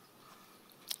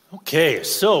Okay,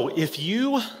 so if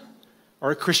you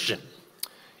are a Christian,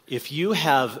 if you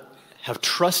have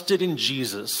trusted in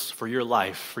Jesus for your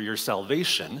life, for your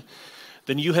salvation,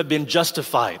 then you have been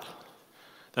justified.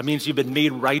 That means you've been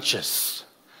made righteous.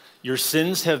 Your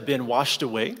sins have been washed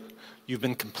away. You've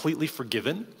been completely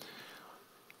forgiven.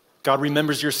 God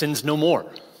remembers your sins no more.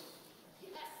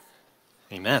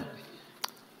 Amen.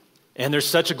 And there's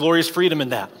such a glorious freedom in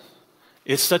that.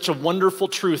 It's such a wonderful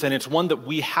truth, and it's one that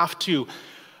we have to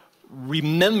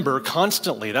remember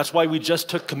constantly. That's why we just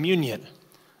took communion,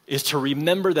 is to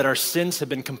remember that our sins have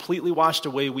been completely washed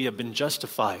away. We have been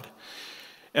justified.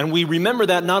 And we remember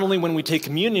that not only when we take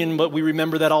communion, but we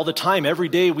remember that all the time. Every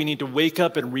day we need to wake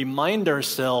up and remind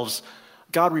ourselves,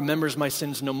 God remembers my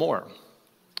sins no more.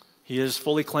 He has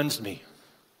fully cleansed me.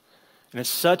 And it's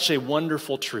such a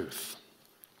wonderful truth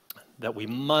that we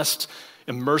must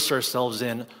immerse ourselves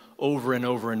in over and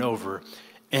over and over.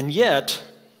 And yet,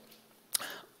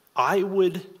 I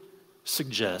would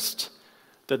suggest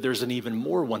that there's an even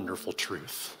more wonderful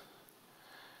truth.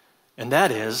 And that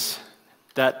is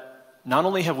that not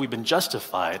only have we been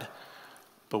justified,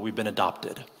 but we've been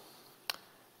adopted.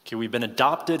 Okay, we've been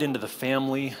adopted into the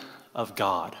family of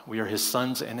God. We are his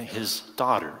sons and his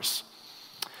daughters.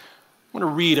 I want to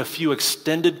read a few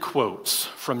extended quotes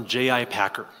from J.I.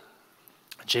 Packer.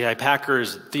 J.I. Packer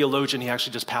is a theologian. He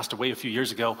actually just passed away a few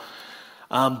years ago.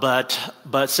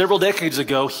 But several decades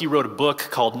ago, he wrote a book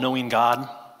called Knowing God.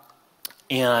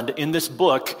 And in this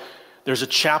book, there's a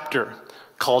chapter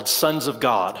called Sons of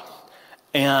God.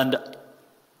 And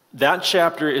that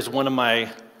chapter is one of my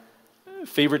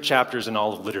favorite chapters in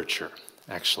all of literature,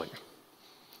 actually.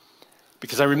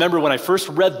 Because I remember when I first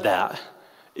read that,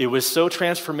 it was so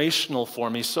transformational for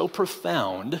me, so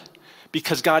profound,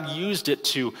 because God used it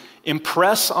to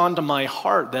impress onto my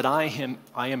heart that I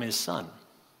am his son,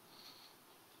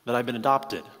 that I've been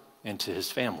adopted into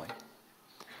his family.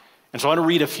 And so I want to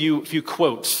read a few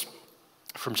quotes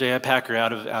from J.I. Packer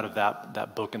out of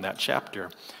that book and that chapter.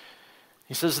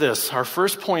 He says this: our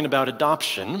first point about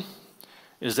adoption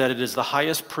is that it is the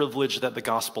highest privilege that the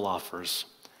gospel offers,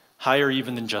 higher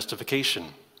even than justification.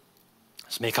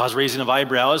 This may cause raising of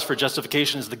eyebrows, for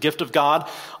justification is the gift of God,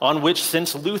 on which,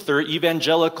 since Luther,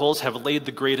 evangelicals have laid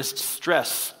the greatest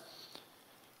stress.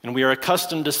 And we are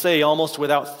accustomed to say, almost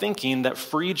without thinking, that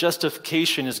free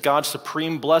justification is God's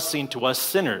supreme blessing to us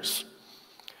sinners.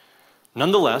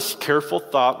 Nonetheless, careful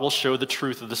thought will show the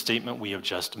truth of the statement we have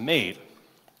just made.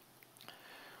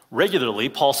 Regularly,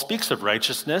 Paul speaks of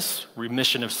righteousness,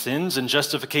 remission of sins, and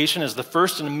justification as the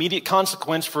first and immediate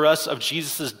consequence for us of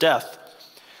Jesus' death.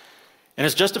 And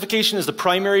as justification is the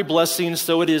primary blessing,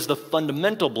 so it is the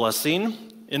fundamental blessing,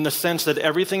 in the sense that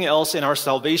everything else in our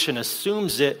salvation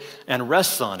assumes it and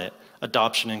rests on it,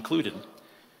 adoption included.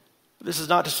 This is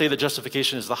not to say that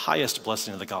justification is the highest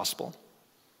blessing of the gospel.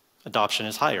 Adoption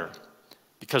is higher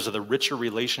because of the richer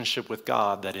relationship with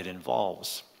God that it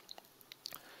involves.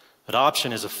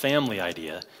 Adoption is a family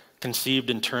idea conceived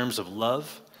in terms of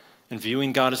love and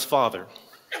viewing God as Father.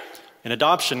 In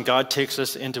adoption, God takes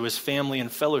us into his family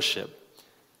and fellowship.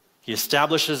 He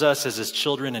establishes us as his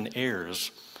children and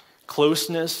heirs.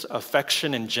 Closeness,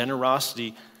 affection, and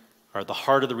generosity are at the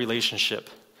heart of the relationship.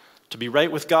 To be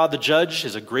right with God the judge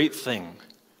is a great thing,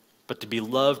 but to be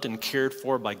loved and cared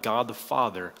for by God the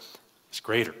Father is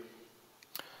greater.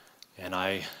 And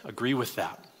I agree with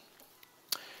that.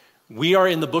 We are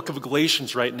in the book of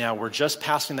Galatians right now. We're just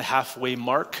passing the halfway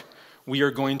mark. We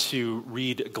are going to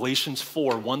read Galatians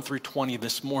 4, 1 through 20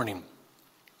 this morning.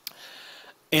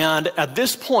 And at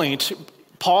this point,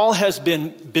 Paul has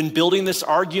been building this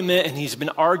argument, and he's been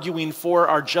arguing for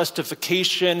our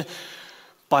justification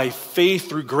by faith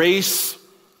through grace.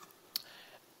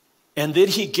 And then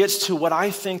he gets to what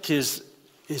I think is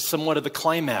somewhat of the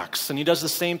climax. And he does the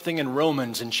same thing in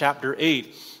Romans in chapter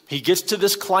 8. He gets to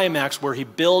this climax where he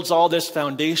builds all this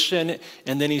foundation,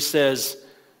 and then he says,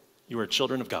 you are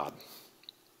children of God.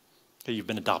 Okay, you've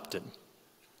been adopted.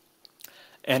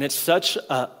 And it's such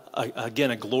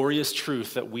a glorious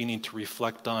truth that we need to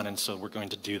reflect on, and so we're going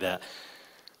to do that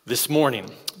this morning.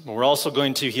 We're also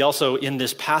going to, he also in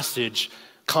this passage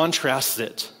contrasts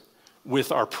it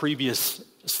with our previous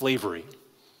slavery.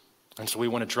 And so we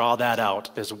want to draw that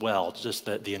out as well, just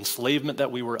the enslavement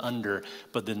that we were under,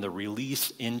 but then the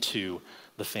release into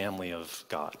the family of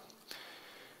God.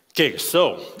 Okay,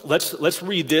 so let's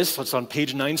read this. It's on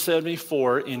page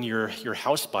 974 in your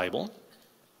house Bible.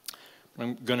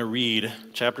 I'm going to read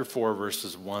chapter 4,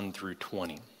 verses 1 through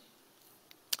 20.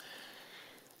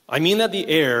 I mean that the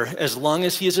heir, as long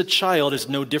as he is a child, is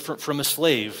no different from a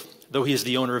slave, though he is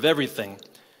the owner of everything.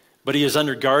 But he is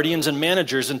under guardians and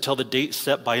managers until the date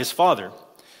set by his father.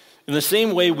 In the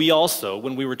same way, we also,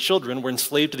 when we were children, were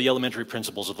enslaved to the elementary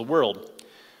principles of the world.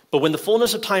 But when the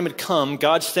fullness of time had come,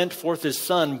 God sent forth his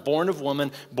Son, born of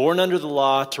woman, born under the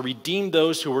law, to redeem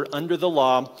those who were under the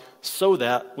law, so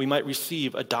that we might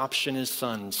receive adoption as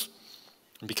sons.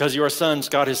 And because you are sons,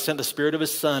 God has sent the Spirit of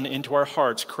his Son into our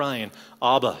hearts, crying,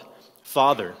 Abba,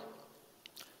 Father.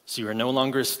 So you are no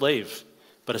longer a slave,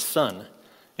 but a son.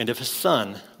 And if a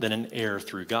son, then an heir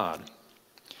through God.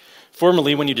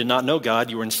 Formerly, when you did not know God,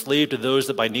 you were enslaved to those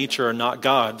that by nature are not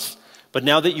God's. But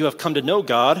now that you have come to know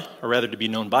God, or rather to be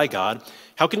known by God,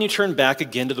 how can you turn back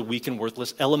again to the weak and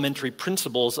worthless elementary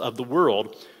principles of the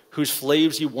world, whose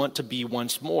slaves you want to be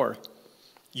once more?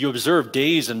 You observe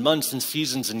days and months and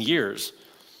seasons and years.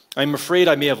 I am afraid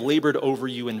I may have labored over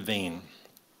you in vain.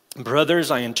 Brothers,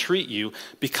 I entreat you,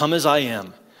 become as I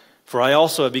am, for I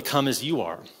also have become as you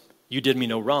are. You did me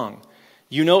no wrong.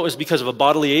 You know it was because of a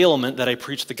bodily ailment that I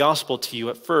preached the gospel to you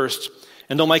at first.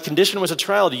 And though my condition was a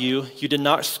trial to you, you did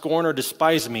not scorn or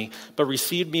despise me, but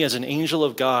received me as an angel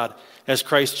of God, as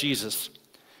Christ Jesus.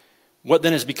 What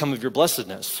then has become of your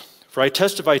blessedness? For I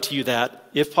testify to you that,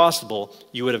 if possible,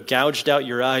 you would have gouged out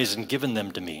your eyes and given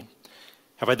them to me.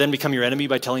 Have I then become your enemy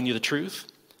by telling you the truth?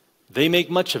 They make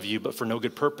much of you, but for no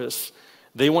good purpose.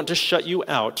 They want to shut you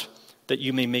out, that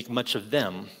you may make much of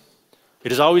them.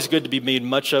 It is always good to be made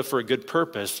much of for a good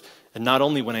purpose, and not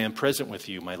only when I am present with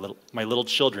you, my little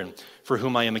children, for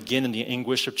whom I am again in the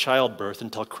anguish of childbirth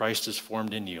until Christ is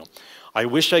formed in you. I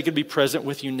wish I could be present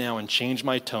with you now and change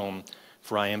my tone,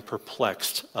 for I am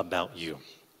perplexed about you.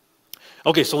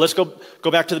 Okay, so let's go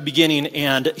back to the beginning,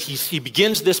 and he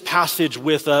begins this passage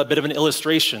with a bit of an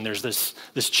illustration. There's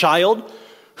this child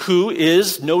who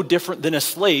is no different than a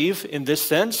slave in this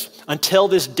sense until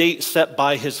this date set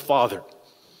by his father.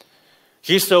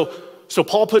 Okay, so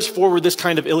Paul puts forward this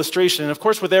kind of illustration. And of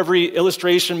course, with every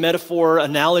illustration, metaphor,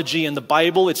 analogy in the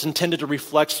Bible, it's intended to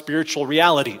reflect spiritual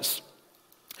realities.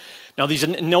 Now,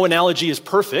 no analogy is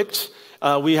perfect.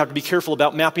 We have to be careful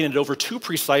about mapping it over too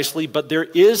precisely, but there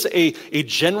is a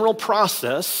general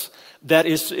process that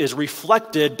is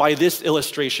reflected by this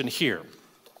illustration here.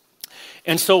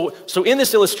 And so in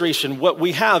this illustration, what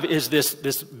we have is this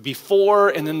before,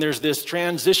 and then there's this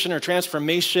transition or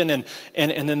transformation, and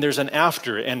then there's an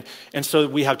after. And so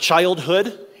we have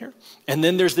childhood here, and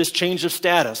then there's this change of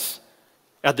status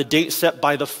at the date set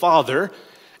by the father,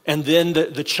 and then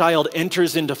the child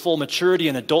enters into full maturity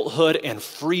and adulthood and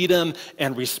freedom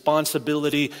and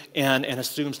responsibility and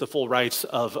assumes the full rights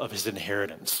of his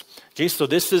inheritance. Okay, so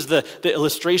this is the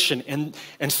illustration.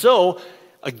 And so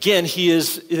again,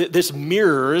 this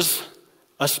mirrors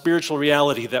a spiritual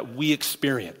reality that we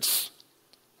experience.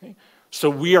 Okay? So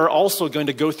we are also going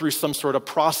to go through some sort of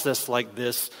process like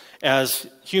this as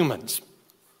humans.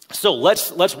 So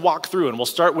let's walk through, and we'll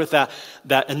start with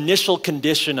that initial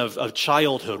condition of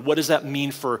childhood. What does that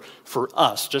mean for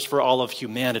us, just for all of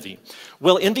humanity?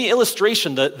 Well, in the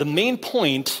illustration, the main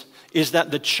point is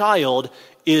that the child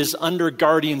is under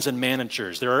guardians and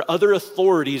managers. There are other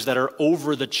authorities that are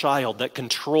over the child that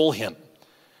control him.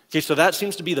 Okay, so that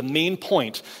seems to be the main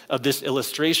point of this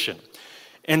illustration.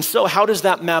 And so how does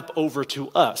that map over to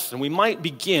us? And we might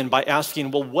begin by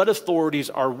asking, well, what authorities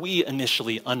are we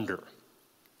initially under?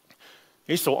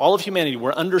 Okay, so all of humanity,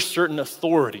 we're under certain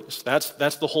authorities. That's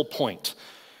the whole point.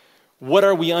 What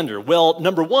are we under? Well,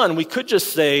 number one, we could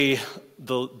just say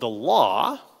the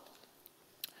law,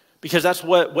 because that's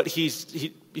what he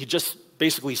just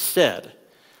basically said.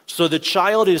 So the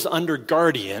child is under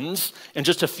guardians, and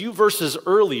just a few verses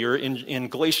earlier in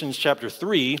Galatians chapter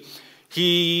 3,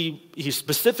 he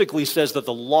specifically says that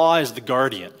the law is the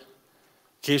guardian.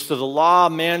 Okay, so the law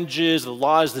manages, the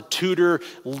law is the tutor,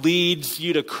 leads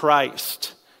you to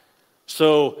Christ.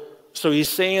 So he's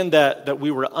saying that we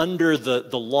were under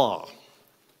the law.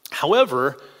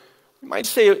 However, we might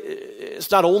say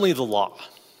it's not only the law.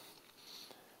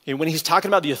 And when he's talking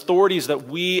about the authorities that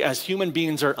we as human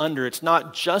beings are under, it's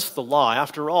not just the law.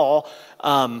 After all,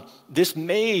 this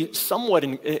may somewhat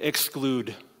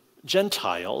exclude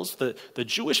Gentiles. The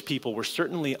Jewish people were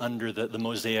certainly under the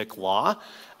Mosaic law,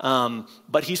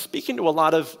 but he's speaking to a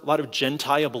lot of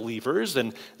Gentile believers,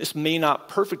 and this may not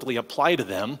perfectly apply to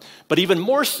them. But even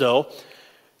more so,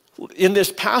 in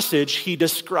this passage, he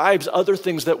describes other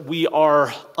things that we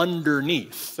are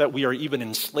underneath, that we are even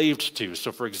enslaved to.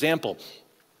 So for example,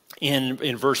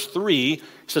 in verse 3, it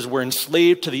says we're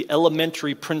enslaved to the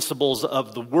elementary principles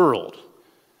of the world.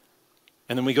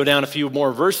 And then we go down a few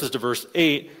more verses to verse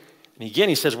 8, and again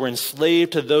he says we're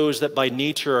enslaved to those that by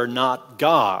nature are not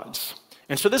God's.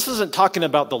 And so this isn't talking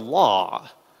about the law.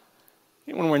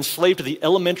 When we're enslaved to the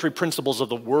elementary principles of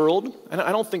the world, and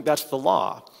I don't think that's the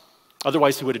law.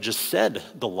 Otherwise, he would have just said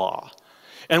the law.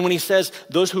 And when he says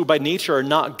those who by nature are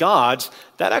not gods,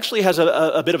 that actually has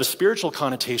a bit of a spiritual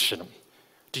connotation.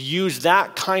 To use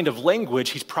that kind of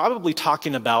language, he's probably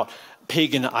talking about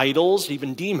pagan idols,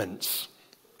 even demons.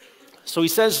 So he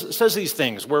says these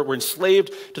things. We're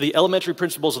enslaved to the elementary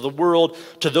principles of the world,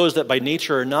 to those that by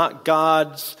nature are not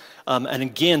gods. And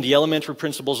again, the elementary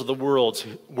principles of the world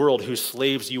whose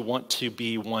slaves you want to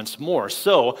be once more.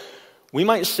 So we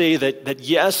might say that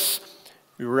yes,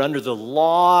 we were under the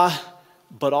law,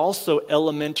 but also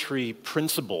elementary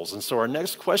principles. And so our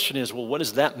next question is, well, what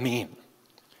does that mean?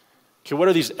 Okay, what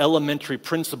are these elementary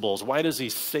principles? Why does he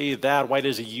say that? Why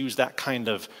does he use that kind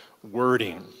of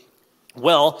wording?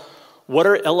 Well, what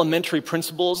are elementary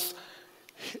principles?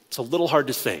 It's a little hard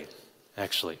to say,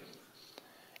 actually.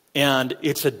 And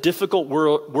it's a difficult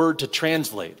word to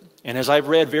translate. And as I've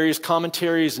read various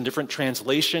commentaries and different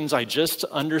translations, I just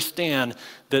understand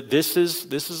that this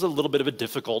is a little bit of a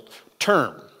difficult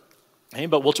term. Okay,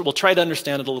 but we'll try to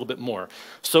understand it a little bit more.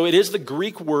 So it is the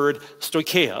Greek word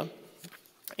stoicheia.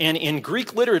 And in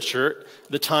Greek literature,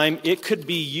 at the time, it could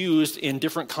be used in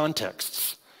different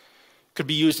contexts. It could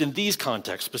be used in these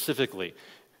contexts specifically.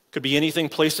 It could be anything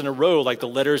placed in a row, like the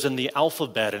letters in the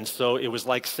alphabet. And so it was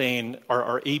like saying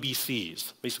our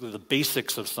ABCs, basically the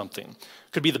basics of something.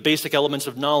 It could be the basic elements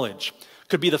of knowledge. It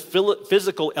could be the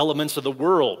physical elements of the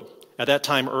world. At that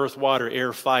time, earth, water,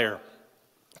 air, fire.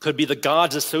 It could be the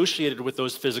gods associated with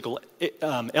those physical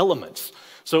elements.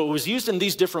 So it was used in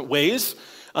these different ways.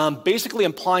 Basically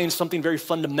implying something very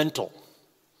fundamental.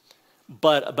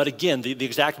 But again, the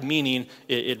exact meaning,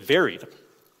 it varied.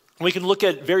 We can look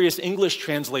at various English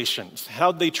translations.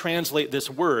 How they translate this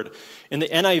word. In the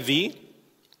NIV,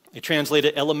 they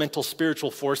translated elemental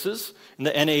spiritual forces. In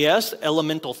the NAS,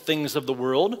 elemental things of the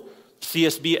world.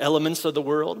 CSB, elements of the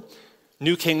world.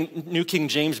 New King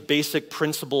James, basic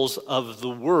principles of the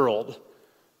world.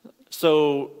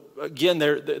 So again,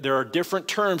 there are different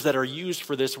terms that are used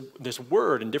for this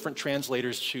word, and different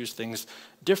translators choose things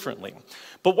differently.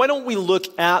 But why don't we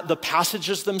look at the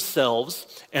passages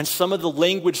themselves and some of the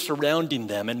language surrounding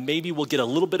them, and maybe we'll get a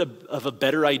little bit of a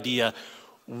better idea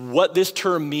what this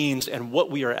term means and what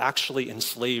we are actually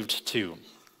enslaved to.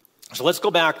 So let's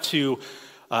go back to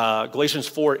Galatians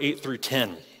 4, 8 through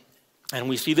 10. And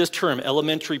we see this term,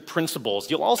 elementary principles.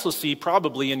 You'll also see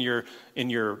probably in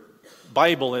your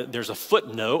Bible, there's a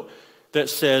footnote that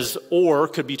says, or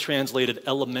could be translated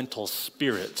elemental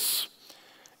spirits.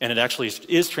 And it actually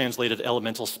is translated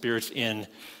elemental spirits in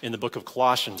the book of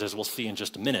Colossians, as we'll see in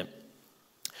just a minute.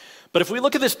 But if we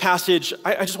look at this passage,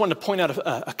 I just wanted to point out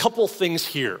a couple things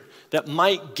here that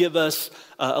might give us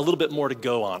a little bit more to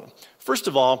go on. First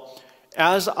of all,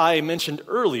 as I mentioned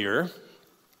earlier,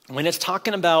 when it's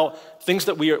talking about things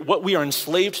that what we are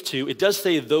enslaved to, it does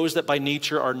say those that by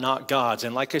nature are not gods.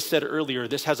 And like I said earlier,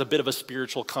 this has a bit of a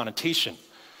spiritual connotation.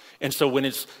 And so when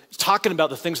it's talking about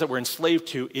the things that we're enslaved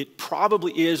to, it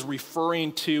probably is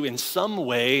referring to, in some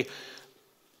way,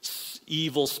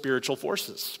 evil spiritual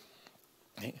forces.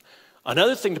 Okay?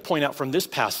 Another thing to point out from this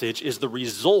passage is the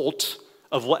result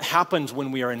of what happens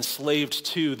when we are enslaved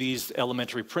to these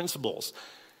elementary principles.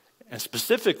 And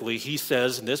specifically, he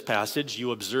says in this passage,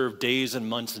 you observe days and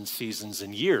months and seasons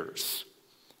and years.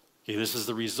 Okay, this is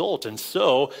the result. And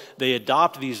so they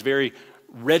adopt these very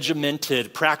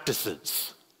regimented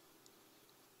practices.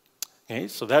 Okay,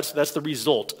 so that's the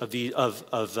result of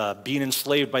being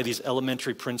enslaved by these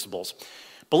elementary principles.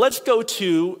 But let's go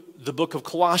to the book of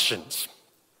Colossians.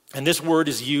 And this word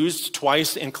is used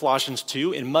twice in Colossians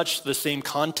 2 in much the same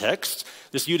context.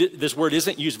 This word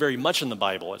isn't used very much in the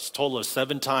Bible. It's a total of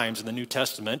 7 times in the New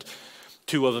Testament,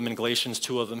 2 of them in Galatians,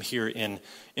 2 of them here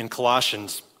in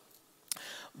Colossians.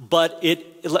 But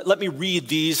let me read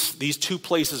these 2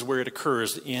 places where it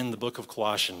occurs in the book of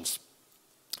Colossians.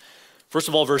 First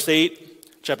of all, verse 8.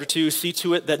 Chapter 2, see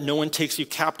to it that no one takes you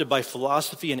captive by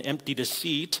philosophy and empty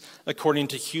deceit, according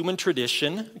to human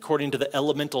tradition, according to the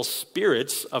elemental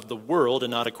spirits of the world, and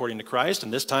not according to Christ.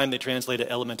 And this time they translate it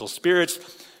elemental spirits,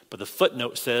 but the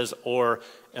footnote says, or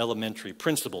elementary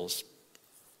principles.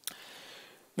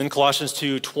 Then Colossians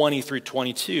 2, 20 through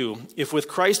 22. If with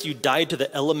Christ you died to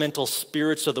the elemental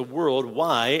spirits of the world,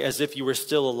 why, as if you were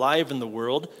still alive in the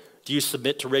world, do you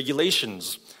submit to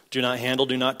regulations? Do not handle,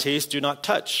 do not taste, do not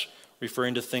touch,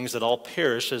 referring to things that all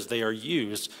perish as they are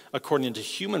used according to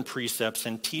human precepts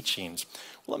and teachings.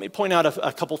 Well, let me point out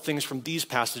a couple things from these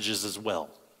passages as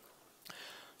well.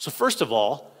 So first of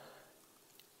all,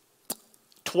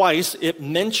 twice it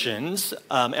mentions,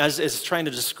 as it's trying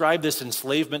to describe this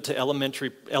enslavement to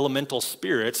elemental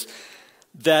spirits,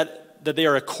 that that they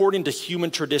are according to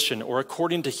human tradition or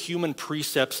according to human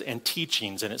precepts and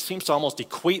teachings, and it seems to almost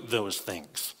equate those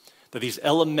things, that these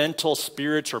elemental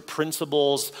spirits or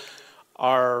principles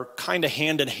are kind of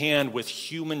hand in hand with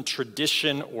human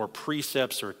tradition or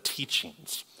precepts or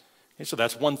teachings. Okay, so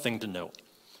that's one thing to note.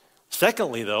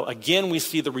 Secondly, though, again, we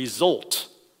see the result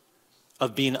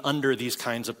of being under these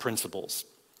kinds of principles.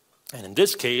 And in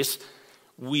this case,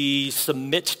 we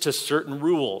submit to certain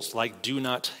rules like do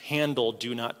not handle,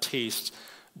 do not taste,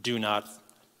 do not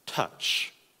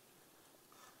touch.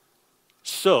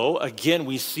 So, again,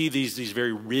 we see these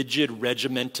very rigid,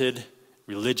 regimented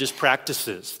religious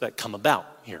practices that come about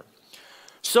here.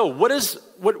 So what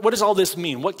does all this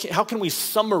mean? How can we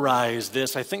summarize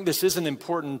this? I think this is an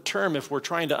important term if we're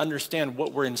trying to understand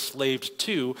what we're enslaved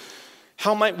to.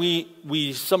 How might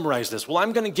we summarize this? Well,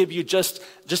 I'm going to give you just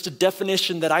a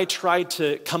definition that I tried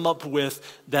to come up with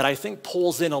that I think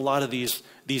pulls in a lot of these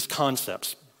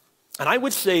concepts. And I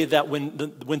would say that when the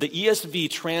ESV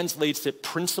translates it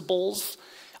principles,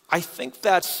 I think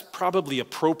that's probably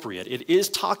appropriate. It is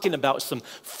talking about some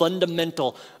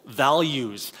fundamental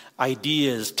values,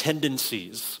 ideas,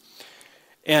 tendencies,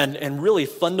 and really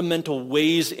fundamental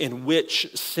ways in which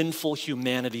sinful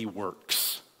humanity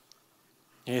works.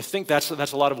 And I think that's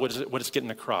a lot of what it's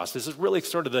getting across. This is really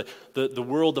sort of the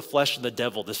world, the flesh, and the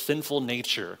devil, the sinful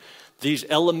nature, these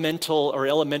elemental or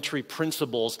elementary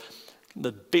principles,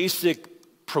 the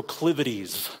basic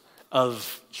proclivities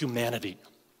of humanity.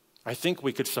 I think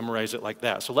we could summarize it like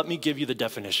that. So let me give you the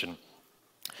definition.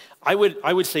 I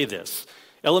would say this.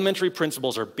 Elementary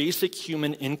principles are basic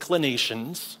human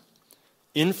inclinations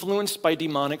influenced by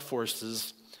demonic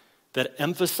forces that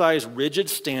emphasize rigid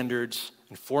standards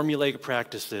and formulaic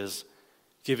practices,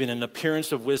 giving an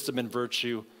appearance of wisdom and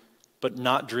virtue, but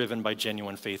not driven by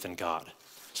genuine faith in God.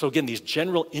 So again, these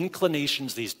general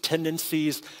inclinations, these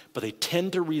tendencies, but they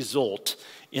tend to result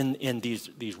in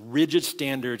these rigid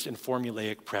standards and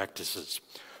formulaic practices.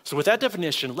 So with that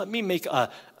definition, let me make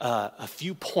a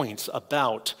few points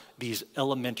about these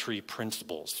elementary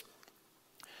principles.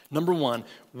 Number one,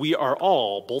 we are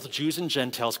all, both Jews and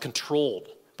Gentiles, controlled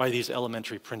by these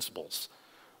elementary principles.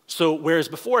 So whereas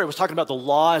before I was talking about the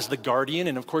law as the guardian,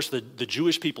 and of course the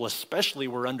Jewish people especially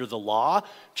were under the law.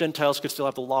 Gentiles could still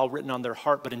have the law written on their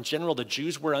heart, but in general the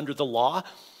Jews were under the law.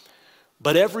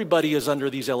 But everybody is under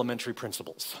these elementary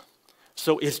principles.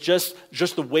 So it's just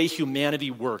the way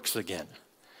humanity works again.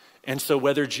 And so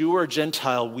whether Jew or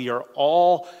Gentile, we are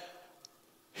all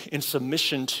in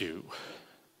submission to,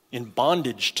 in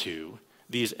bondage to,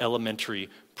 these elementary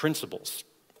principles.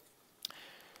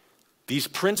 These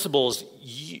principles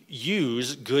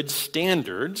use good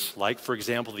standards, like, for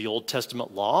example, the Old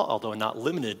Testament law, although not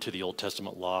limited to the Old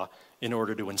Testament law, in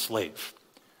order to enslave.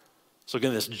 So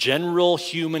again, this general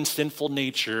human sinful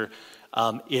nature,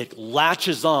 it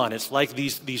latches on. It's like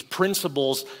these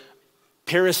principles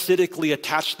parasitically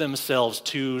attach themselves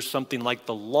to something like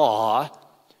the law,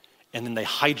 and then they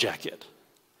hijack it.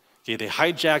 Okay, they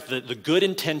hijack the good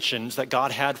intentions that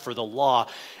God had for the law,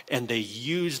 and they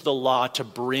use the law to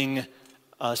bring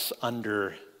us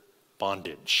under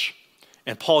bondage.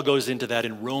 And Paul goes into that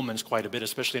in Romans quite a bit,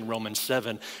 especially in Romans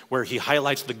 7, where he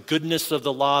highlights the goodness of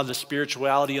the law, the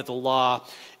spirituality of the law,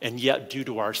 and yet due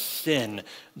to our sin,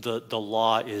 the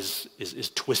law is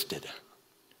twisted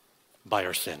by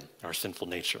our sin, our sinful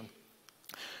nature.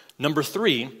 Number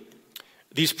three,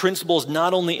 these principles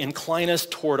not only incline us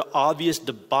toward obvious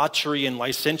debauchery and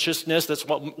licentiousness, that's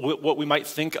what we might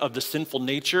think of the sinful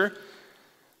nature,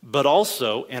 but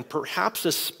also, and perhaps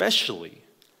especially,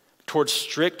 towards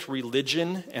strict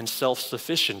religion and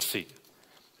self-sufficiency.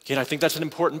 Again, I think that's an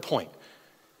important point.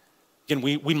 Again,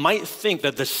 we might think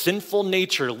that the sinful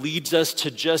nature leads us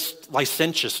to just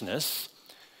licentiousness,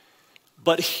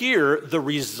 but here, the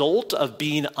result of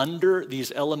being under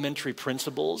these elementary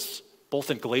principles,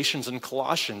 both in Galatians and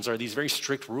Colossians, are these very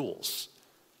strict rules.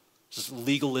 This is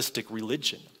legalistic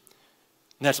religion.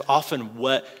 And that's often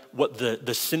what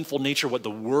the sinful nature, what the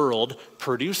world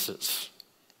produces.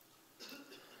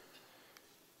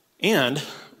 And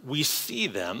we see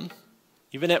them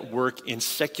even at work in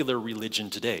secular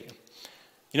religion today.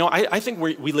 You know, I think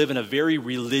we live in a very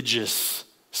religious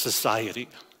society.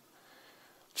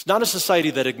 It's not a society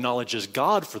that acknowledges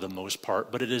God for the most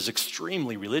part, but it is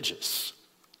extremely religious.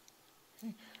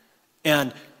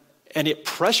 And it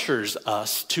pressures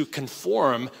us to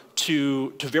conform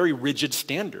to very rigid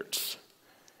standards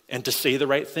and to say the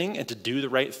right thing and to do the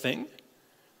right thing.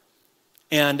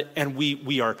 And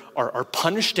we are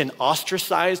punished and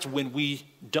ostracized when we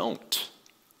don't.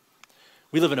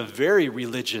 We live in a very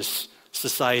religious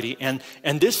society, and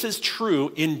this is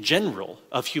true in general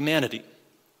of humanity.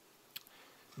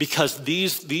 because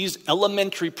these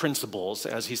elementary principles,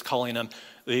 as he's calling them,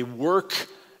 they work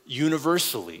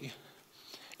universally,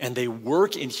 and they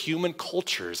work in human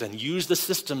cultures and use the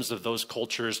systems of those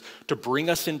cultures to bring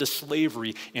us into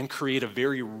slavery and create a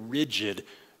very rigid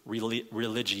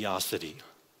religiosity.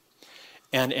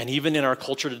 And even in our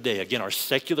culture today, again, our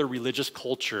secular religious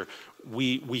culture,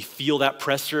 we feel that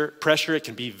pressure. It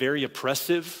can be very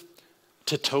oppressive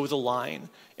to toe the line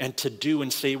and to do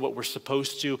and say what we're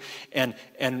supposed to. And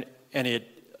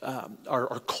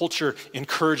our culture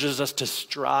encourages us to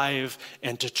strive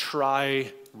and to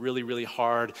try really, really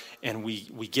hard. And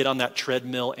we get on that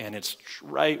treadmill, and it's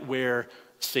right where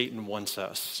Satan wants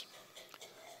us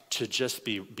to just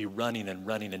be running and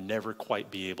running and never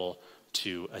quite be able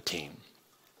to attain.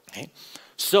 Okay?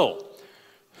 So,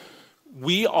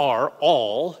 we are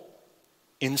all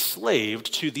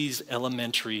enslaved to these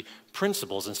elementary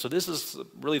principles. And so this is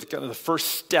really kind of the first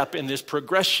step in this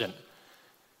progression.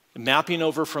 Mapping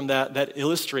over from that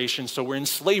illustration, so we're in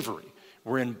slavery.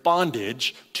 We're in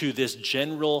bondage to this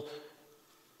general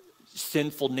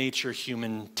sinful nature,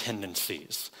 human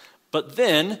tendencies. But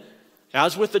then,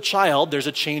 as with the child, there's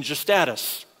a change of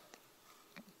status.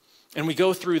 And we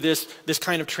go through this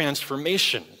kind of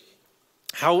transformation.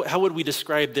 How would we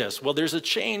describe this? Well, there's a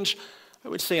change, I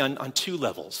would say, on two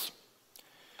levels.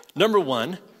 Number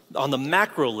one, on the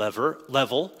macro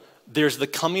level, there's the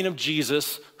coming of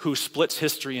Jesus who splits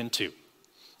history in two.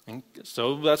 And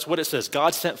so that's what it says.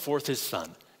 God sent forth his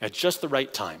son at just the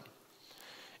right time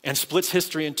and splits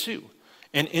history in two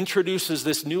and introduces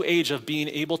this new age of being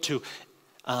able to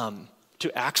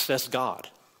access God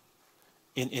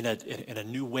in a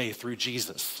new way through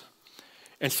Jesus.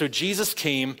 And so Jesus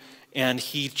came and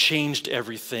he changed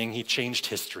everything. He changed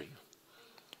history.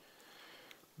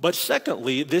 But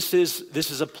secondly, this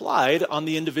is applied on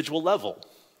the individual level.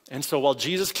 And so while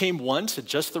Jesus came once at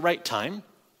just the right time,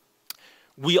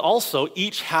 we also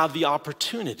each have the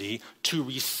opportunity to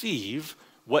receive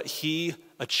what he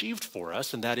achieved for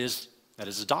us, and that is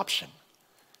adoption.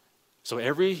 So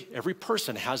every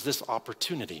person has this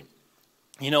opportunity.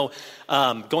 You know,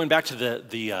 going back to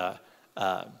the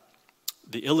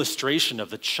illustration of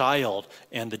the child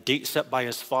and the date set by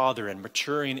his father and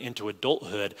maturing into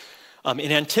adulthood,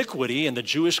 in antiquity, in the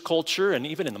Jewish culture, and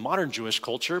even in the modern Jewish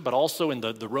culture, but also in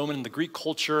the Roman and the Greek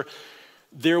culture,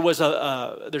 there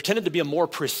tended to be a more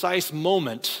precise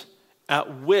moment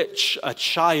at which a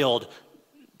child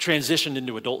transitioned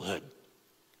into adulthood.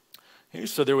 Okay,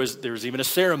 so there was even a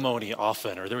ceremony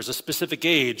often, or there was a specific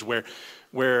age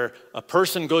where a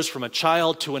person goes from a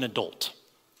child to an adult.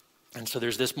 And so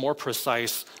there's this more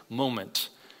precise moment.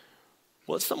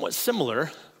 Well, it's somewhat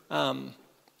similar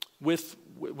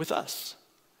with us.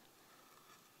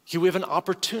 Here we have an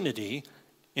opportunity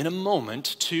in a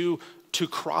moment to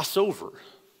cross over.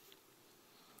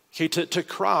 Okay, to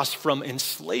cross from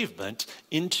enslavement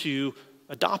into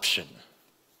adoption.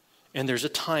 And there's a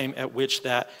time at which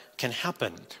that can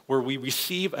happen, where we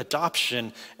receive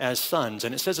adoption as sons.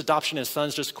 And it says adoption as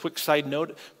sons, just a quick side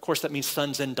note, of course that means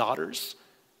sons and daughters.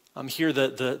 Here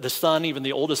the son, even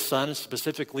the oldest son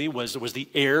specifically, was the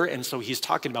heir, and so he's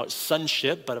talking about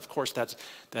sonship, but of course that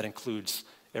includes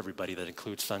everybody, that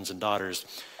includes sons and daughters.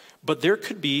 But there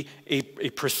could be a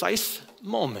precise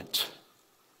moment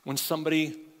when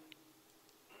somebody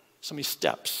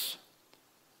steps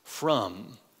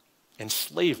from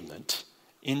enslavement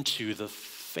into the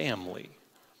family.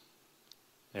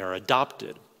 They are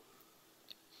adopted.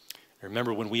 I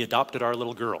remember when we adopted our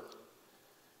little girl,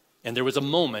 and there was a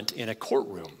moment in a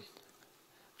courtroom,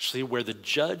 actually, where the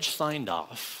judge signed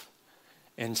off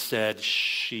and said,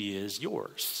 "She is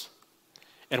yours."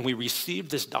 And we received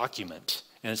this document,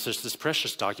 and it's just this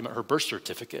precious document, her birth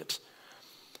certificate.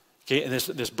 Okay, and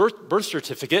this birth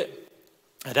certificate,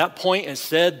 at that point, it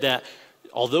said that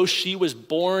although she was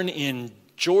born in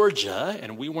Georgia,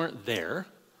 and we weren't there,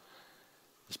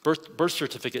 this birth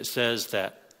certificate says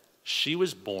that she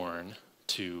was born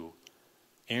to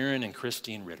Aaron and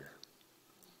Christine Ritter.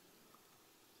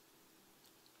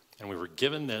 And we were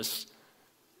given this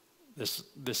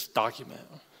document.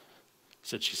 It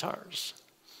said she's ours.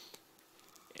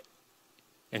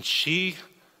 And she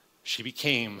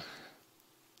became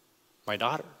my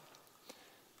daughter.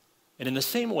 And in the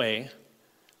same way,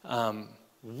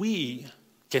 we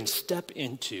can step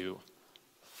into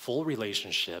full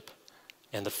relationship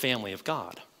and the family of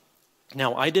God.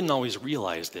 Now, I didn't always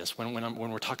realize this when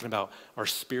we're talking about our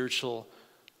spiritual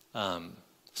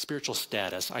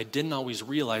status. I didn't always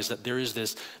realize that there is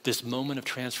this moment of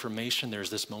transformation. There's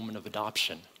this moment of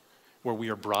adoption where we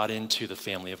are brought into the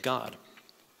family of God.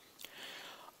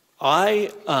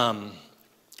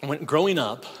 Growing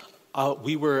up,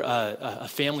 we were a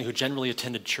family who generally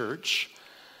attended church.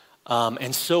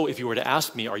 And so if you were to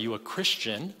ask me, are you a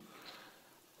Christian?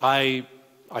 I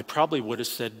probably would have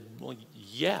said, well,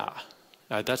 yeah.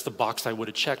 That's the box I would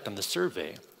have checked on the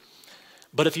survey.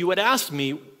 But if you had asked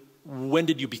me, when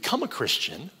did you become a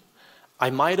Christian? I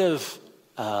might have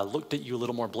looked at you a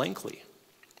little more blankly.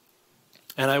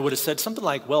 And I would have said something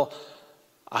like, well,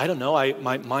 I don't know.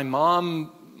 My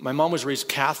mom was raised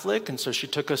Catholic, and so she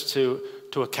took us to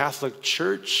a Catholic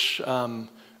church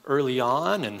early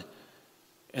on.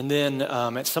 And then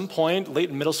at some point, late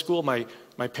in middle school, my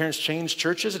parents changed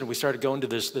churches, and we started going to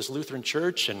this Lutheran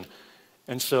church.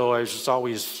 And so I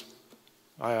always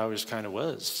kind of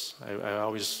was. I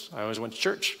always went to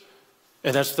church.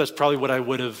 And that's probably what I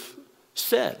would have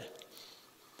said.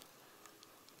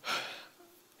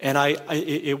 And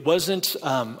it wasn't,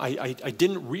 I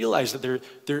didn't realize that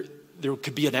there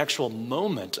could be an actual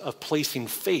moment of placing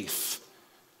faith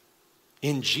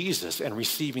in Jesus and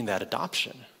receiving that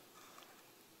adoption,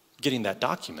 getting that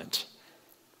document.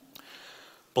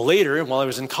 But later, while I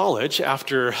was in college,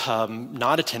 after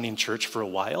not attending church for a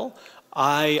while,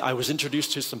 I was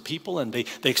introduced to some people, and they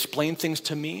explained things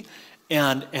to me,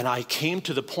 and I came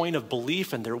to the point of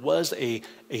belief, and there was a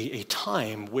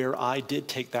time where I did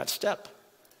take that step.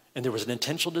 And there was an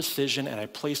intentional decision, and I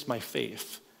placed my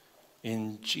faith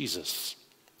in Jesus.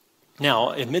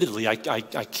 Now, admittedly, I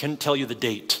couldn't tell you the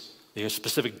date, the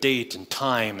specific date and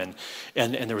time, and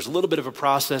there was a little bit of a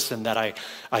process in that I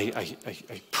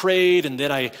prayed, and then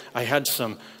I had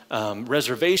some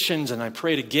reservations, and I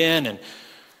prayed again,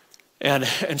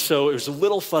 and so it was a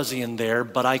little fuzzy in there,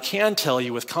 but I can tell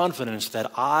you with confidence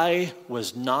that I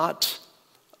was not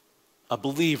a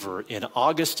believer in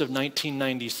August of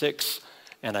 1996,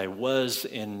 and I was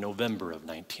in November of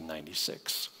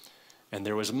 1996. And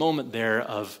there was a moment there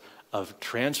of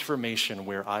transformation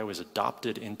where I was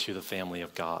adopted into the family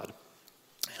of God.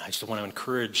 And I just want to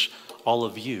encourage all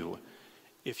of you,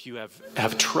 if you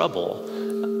have trouble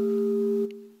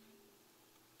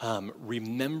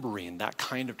remembering that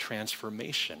kind of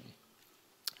transformation,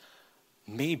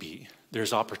 maybe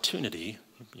there's opportunity,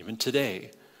 even today,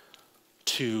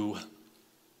 to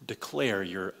declare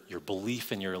your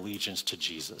belief and your allegiance to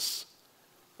Jesus,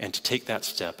 and to take that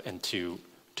step and to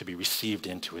be received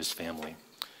into his family.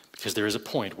 Because there is a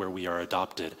point where we are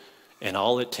adopted, and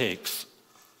all it takes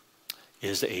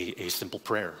is a simple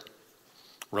prayer.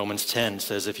 Romans 10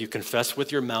 says, if you confess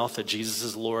with your mouth that Jesus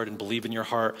is Lord and believe in your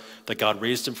heart that God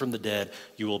raised him from the dead,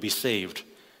 you will be saved.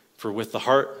 For with the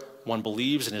heart one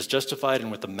believes and is justified,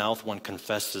 and with the mouth one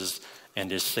confesses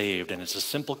and is saved. And it's a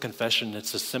simple confession.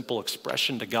 It's a simple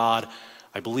expression to God.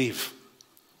 I believe.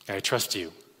 I trust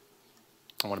you.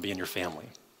 I want to be in your family.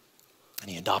 And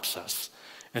he adopts us.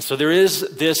 And so there is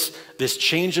this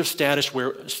change of status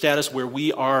where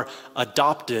we are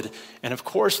adopted. And of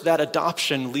course, that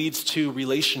adoption leads to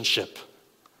relationship.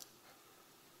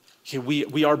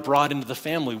 We are brought into the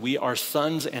family. We are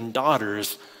sons and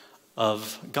daughters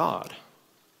of God.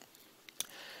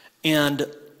 And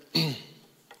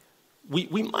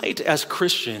we might, as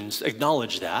Christians,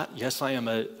 acknowledge that. Yes, I am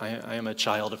a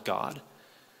child of God.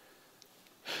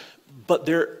 But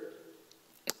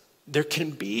there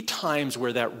can be times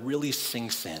where that really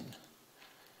sinks in.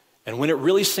 And when it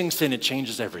really sinks in, it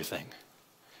changes everything.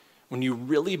 When you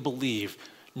really believe,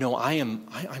 no, I'm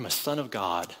a son of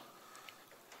God,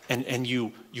 and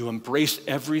you embrace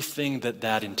everything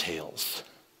that entails.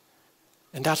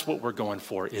 And that's what we're going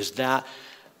for, is that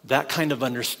kind of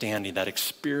understanding, that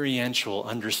experiential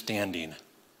understanding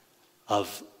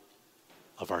of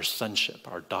our sonship,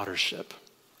 our daughtership.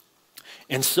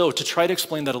 And so to try to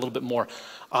explain that a little bit more,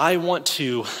 I want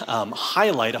to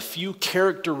highlight a few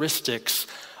characteristics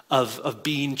of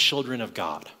being children of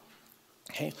God.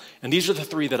 Okay? And these are the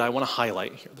three that I want to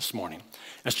highlight here this morning.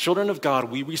 As children of God,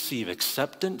 we receive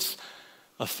acceptance,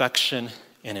 affection,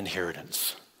 and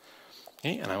inheritance.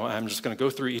 Okay? And I'm just going to go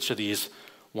through each of these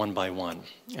one by one.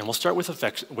 And we'll start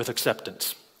with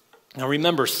acceptance. Now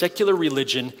remember, secular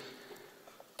religion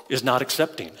is not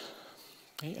accepting.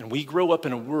 Okay? And we grow up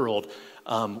in a world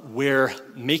where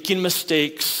making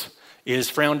mistakes is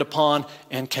frowned upon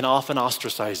and can often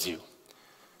ostracize you.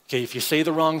 Okay, if you say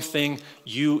the wrong thing,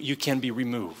 you can be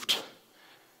removed.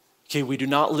 Okay, we do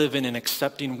not live in an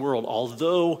accepting world.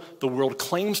 Although the world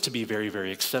claims to be very,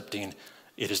 very accepting,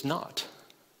 it is not.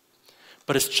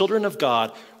 But as children of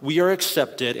God, we are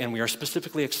accepted, and we are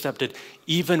specifically accepted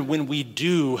even when we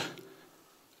do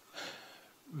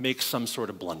make some sort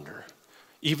of blunder.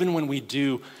 Even when we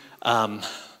do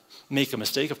make a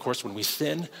mistake, of course, when we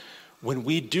sin, when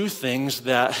we do things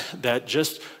that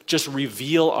just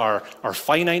reveal our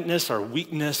finiteness, our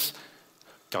weakness,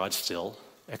 God still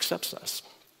accepts us.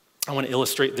 I want to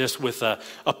illustrate this with a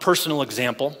personal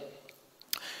example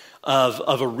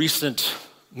of a recent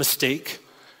mistake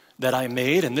that I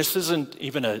made, and this isn't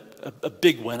even a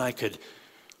big one. I could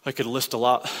list a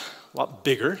lot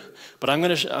bigger, but I'm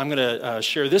going to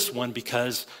share this one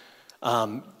because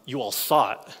you all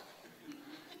saw it.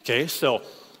 Okay, so a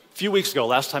few weeks ago,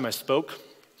 last time I spoke,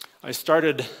 I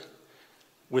started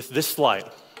with this slide,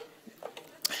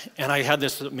 and I had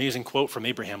this amazing quote from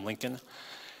Abraham Lincoln,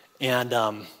 and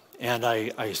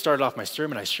I started off my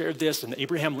sermon. I shared this, and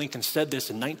Abraham Lincoln said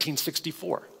this in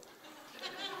 1964.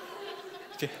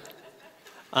 Okay.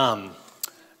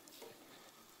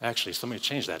 Actually, somebody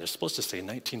changed that. It's supposed to say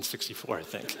 1964, I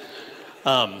think.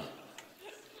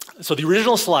 So the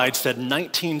original slide said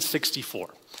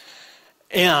 1964.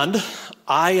 And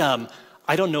I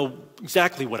don't know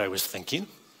exactly what I was thinking,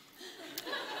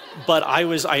 but I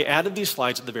added these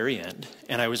slides at the very end,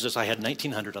 and I had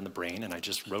 1900 on the brain, and I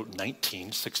just wrote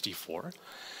 1964.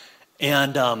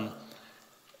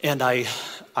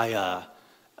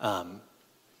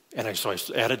 So I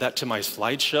added that to my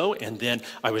slideshow, and then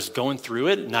I was going through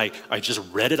it, and I just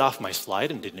read it off my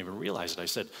slide and didn't even realize it. I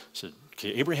said,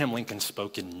 okay, Abraham Lincoln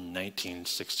spoke in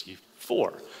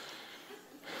 1964.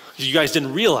 You guys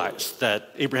didn't realize that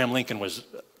Abraham Lincoln was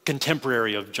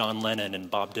contemporary of John Lennon and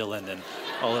Bob Dylan and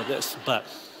all of this, but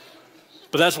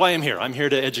that's why I'm here. I'm here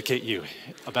to educate you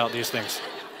about these things.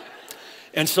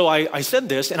 And so I said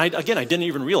this, and I didn't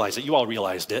even realize it. You all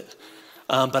realized it.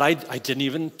 But I didn't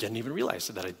even realize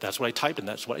that's what I typed and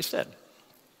that's what I said.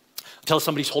 Until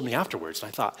somebody told me afterwards, and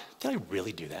I thought, did I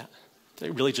really do that? Did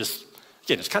I really just,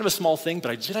 again, it's kind of a small thing,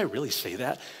 but did I really say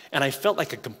that? And I felt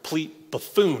like a complete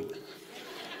buffoon.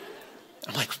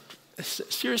 I'm like,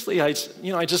 seriously, I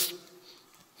just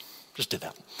did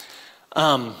that.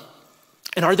 And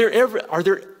are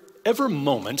there ever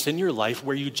moments in your life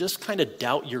where you just kind of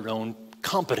doubt your own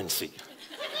competency?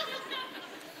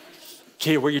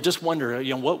 Okay, where you just wonder,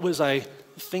 what was I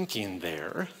thinking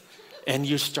there? And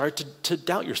you start to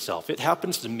doubt yourself. It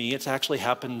happens to me. It's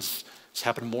happened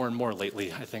more and more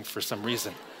lately, I think, for some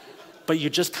reason. But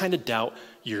you just kind of doubt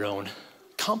your own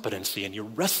competency, and you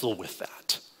wrestle with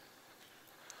that.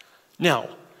 Now,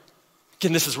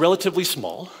 again, this is relatively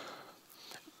small.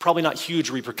 Probably not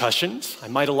huge repercussions. I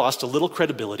might have lost a little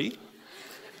credibility.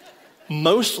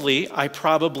 Mostly, I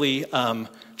probably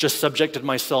just subjected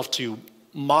myself to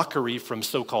mockery from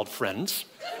so-called friends.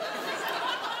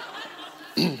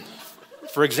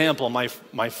 For example,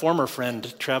 my former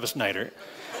friend, Travis Snyder,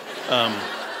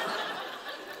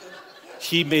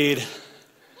 he made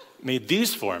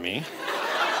these for me.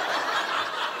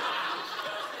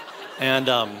 And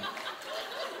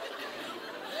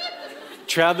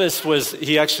Travis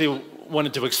he actually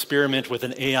wanted to experiment with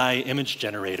an AI image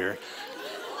generator.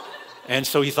 And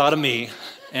so he thought of me,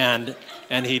 and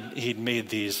he'd made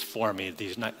these for me,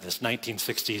 this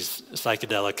 1960s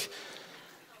psychedelic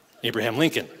Abraham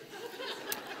Lincoln.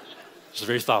 It was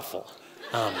very thoughtful.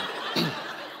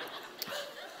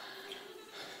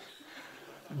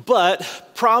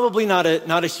 But probably not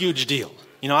a huge deal.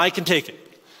 I can take it.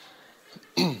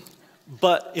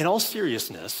 But in all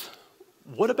seriousness,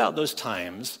 what about those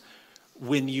times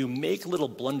when you make little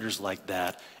blunders like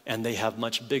that and they have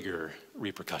much bigger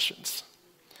repercussions?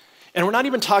 And we're not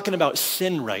even talking about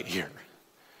sin right here.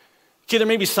 Okay, there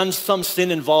may be some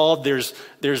sin involved. There's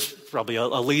probably a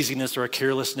laziness or a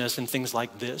carelessness and things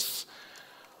like this.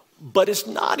 But it's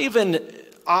not even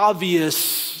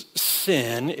obvious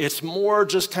sin. It's more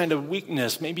just kind of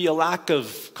weakness, maybe a lack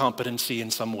of competency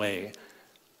in some way.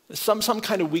 Some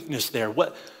kind of weakness there.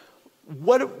 What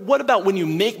about when you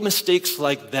make mistakes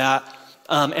like that,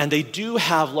 and they do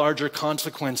have larger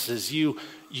consequences? You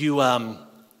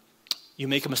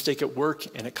make a mistake at work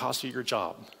and it costs you your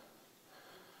job.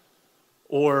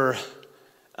 Or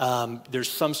there's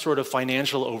some sort of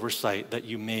financial oversight that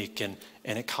you make and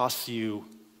it costs you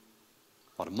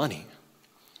a lot of money.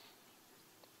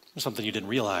 Something you didn't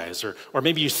realize. Or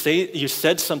maybe you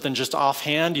said something just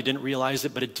offhand, you didn't realize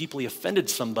it, but it deeply offended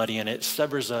somebody and it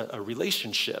severs a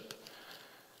relationship.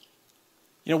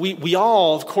 We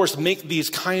all, of course, make these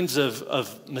kinds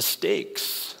of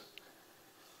mistakes.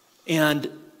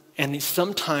 And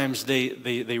sometimes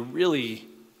they really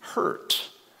hurt.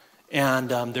 And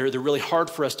they're really hard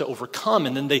for us to overcome.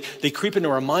 And then they creep into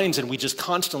our minds and we just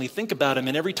constantly think about them.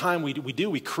 And every time we do,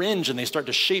 we cringe and they start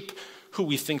to shape who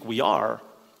we think we are.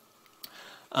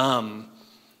 And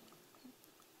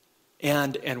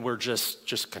we're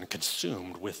just kind of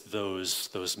consumed with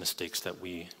those mistakes that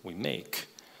we make.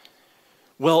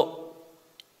 Well,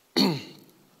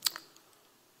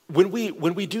 when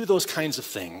we do those kinds of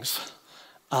things,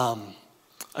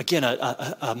 again,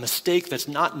 a mistake that's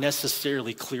not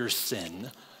necessarily clear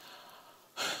sin,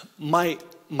 my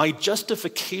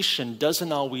justification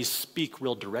doesn't always speak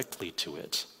real directly to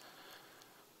it,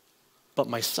 but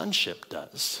my sonship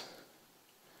does.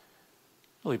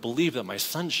 I really believe that my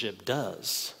sonship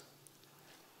does.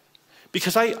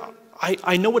 Because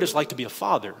I know what it's like to be a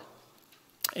father.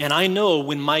 And I know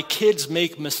when my kids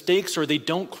make mistakes or they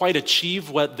don't quite achieve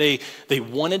what they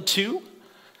wanted to,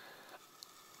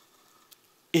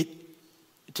 it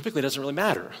typically doesn't really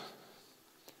matter.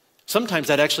 Sometimes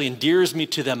that actually endears me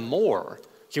to them more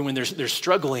when they're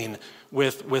struggling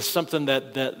with something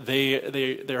that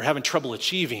they're having trouble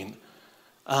achieving.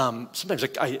 Sometimes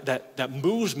that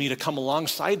moves me to come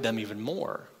alongside them even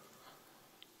more.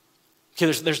 Okay,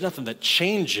 there's nothing that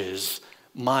changes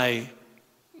my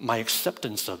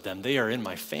acceptance of them. They are in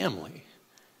my family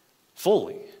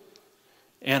fully,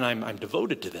 and I'm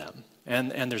devoted to them,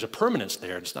 and there's a permanence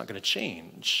there. It's not going to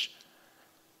change.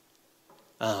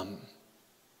 They're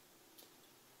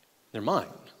mine.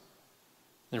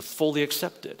 They're fully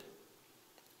accepted,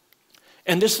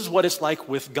 and this is what it's like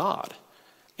with God.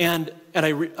 And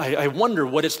I wonder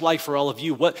what it's like for all of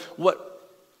you. What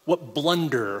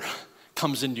blunder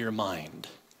comes into your mind?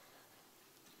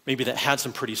 Maybe that had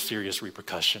some pretty serious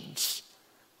repercussions.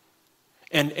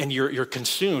 And you're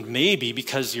consumed, maybe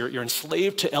because you're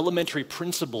enslaved to elementary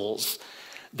principles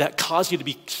that cause you to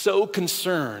be so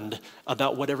concerned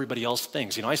about what everybody else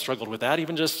thinks. You know, I struggled with that,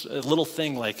 even just a little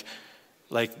thing like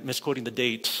misquoting the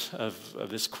date of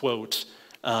this quote.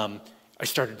 I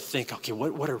started to think, okay,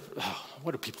 what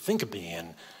do people think of me?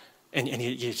 And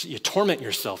you torment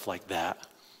yourself like that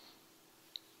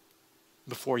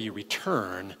before you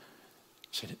return.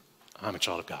 Say, I'm a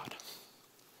child of God.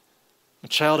 I'm a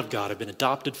child of God. I've been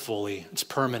adopted fully. It's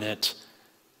permanent.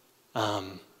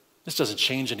 This doesn't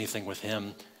change anything with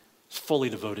him. He's fully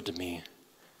devoted to me.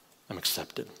 I'm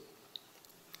accepted.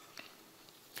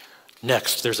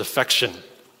 Next, there's affection.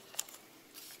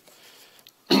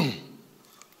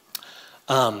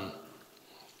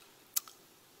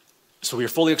 So we are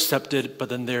fully accepted, but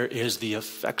then there is the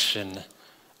affection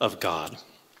of God.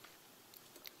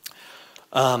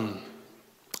 I'm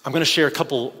going to share a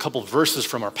couple verses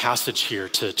from our passage here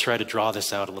to try to draw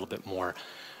this out a little bit more.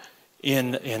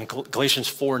 In Galatians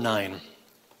 4:9, it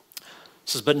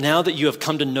says, "But now that you have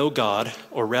come to know God,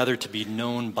 or rather to be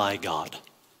known by God."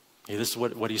 Okay, this is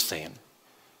what he's saying.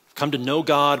 Come to know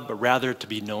God, but rather to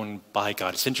be known by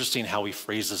God. It's interesting how he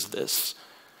phrases this.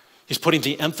 He's putting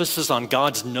the emphasis on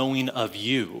God's knowing of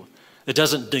you. It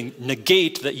doesn't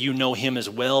negate that you know him as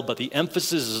well, but the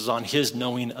emphasis is on his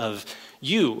knowing of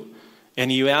you.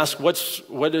 And you ask,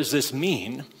 what does this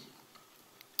mean?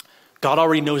 God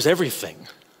already knows everything.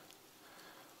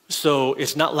 So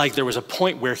it's not like there was a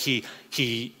point where he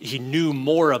knew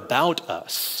more about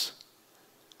us.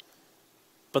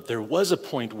 But there was a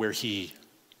point where he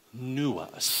knew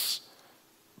us.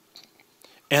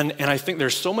 And I think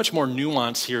there's so much more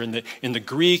nuance here in the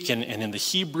Greek and in the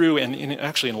Hebrew and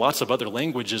actually in lots of other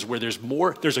languages where there's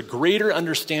a greater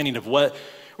understanding of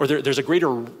there's a greater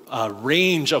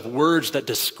range of words that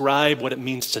describe what it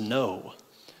means to know.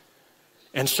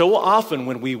 And so often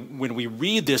when we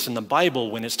read this in the Bible,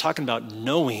 when it's talking about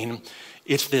knowing,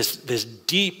 it's this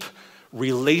deep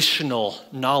relational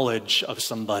knowledge of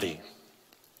somebody.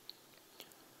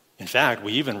 In fact,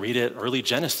 we even read it early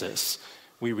Genesis.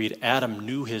 We read Adam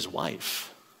knew his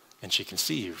wife and she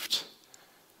conceived.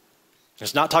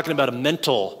 It's not talking about a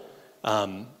mental,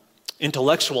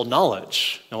 intellectual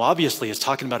knowledge. No, obviously it's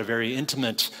talking about a very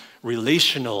intimate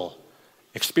relational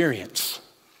experience.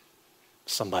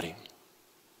 Somebody.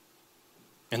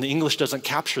 And the English doesn't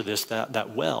capture this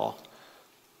that well.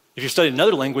 If you study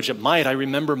another language, it might. I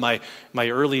remember my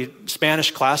early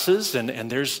Spanish classes, and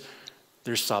there's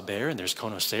saber and there's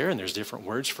conocer and there's different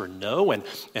words for know,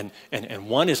 and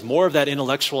one is more of that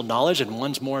intellectual knowledge and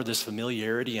one's more of this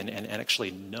familiarity and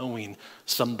actually knowing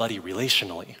somebody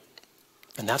relationally.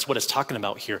 And that's what it's talking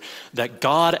about here, that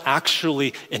God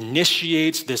actually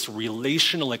initiates this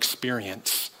relational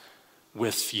experience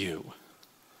with you.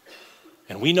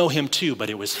 And we know him too, but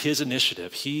it was his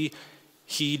initiative. He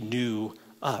knew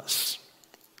us.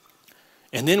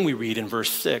 And then we read in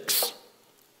verse 6,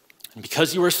 "And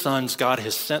because you are sons, God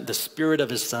has sent the Spirit of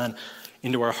his Son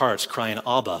into our hearts, crying,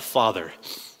 Abba, Father."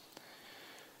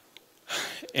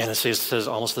 And it says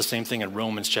almost the same thing in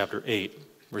Romans chapter 8,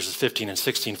 verses 15 and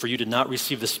 16. "For you did not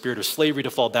receive the spirit of slavery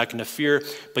to fall back into fear,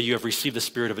 but you have received the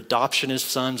spirit of adoption as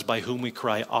sons, by whom we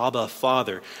cry, Abba,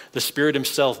 Father. The Spirit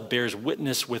himself bears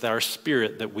witness with our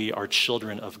spirit that we are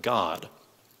children of God."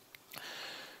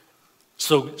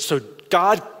 So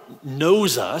God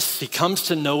knows us, he comes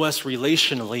to know us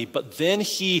relationally, but then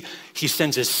he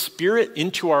sends his Spirit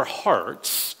into our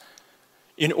hearts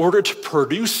in order to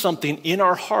produce something in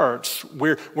our hearts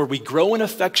where we grow in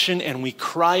affection and we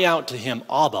cry out to him,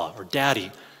 Abba, or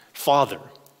Daddy, Father.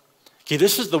 Okay,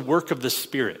 this is the work of the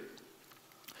Spirit.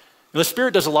 Now, the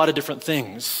Spirit does a lot of different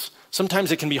things.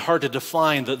 Sometimes it can be hard to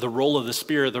define the role of the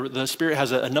Spirit. The Spirit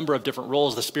has a number of different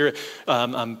roles. The Spirit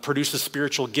produces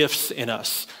spiritual gifts in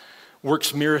us,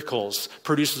 works miracles,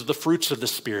 produces the fruits of the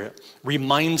Spirit,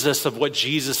 reminds us of what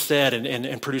Jesus said,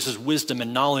 and produces wisdom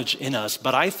and knowledge in us.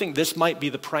 But I think this might be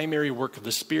the primary work of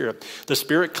the Spirit. The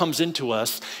Spirit comes into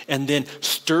us and then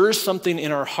stirs something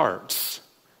in our hearts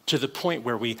to the point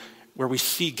where we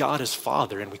see God as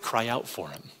Father and we cry out for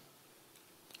him.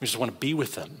 We just want to be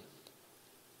with him.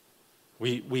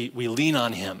 We lean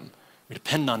on him. We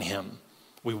depend on him.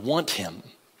 We want him.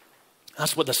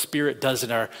 That's what the Spirit does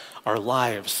in our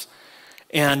lives.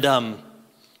 And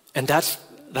that's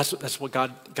what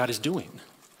God is doing.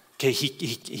 Okay,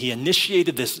 he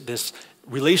initiated this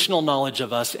relational knowledge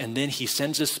of us, and then he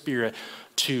sends his Spirit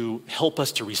to help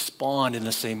us to respond in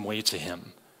the same way to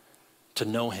him, to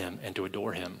know him and to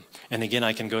adore him. And again,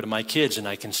 I can go to my kids and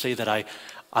I can say that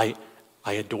I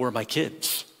adore my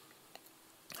kids.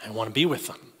 I want to be with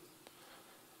them.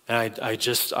 And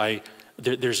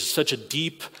there's such a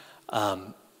deep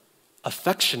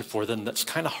affection for them that's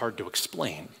kind of hard to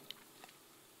explain.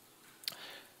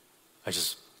 I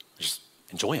just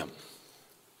enjoy them.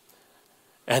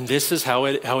 And this is how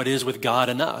it is with God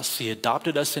and us. He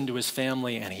adopted us into his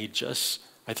family, and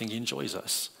I think he enjoys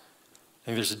us. I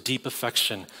think there's a deep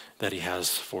affection that he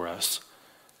has for us.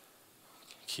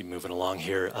 Keep moving along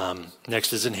here.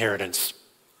 Next is inheritance.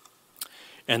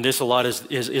 And this is a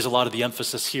lot of the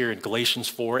emphasis here in Galatians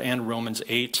 4 and Romans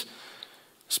 8.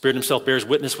 The Spirit himself bears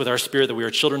witness with our spirit that we are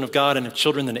children of God, and if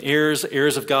children, then heirs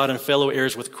of God and fellow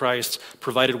heirs with Christ,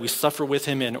 provided we suffer with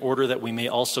him in order that we may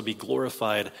also be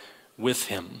glorified with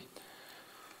him.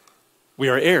 We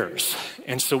are heirs,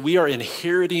 and so we are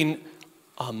inheriting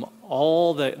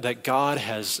all that God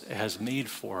has made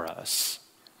for us.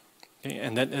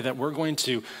 And that we're going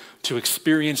to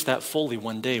experience that fully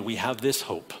one day. We have this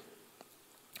hope.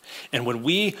 And when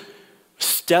we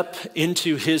step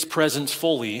into his presence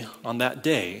fully on that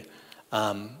day,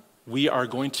 we are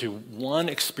going to,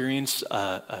 experience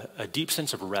a deep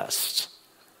sense of rest.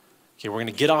 Okay, we're going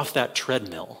to get off that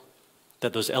treadmill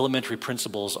that those elementary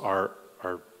principles are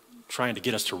trying to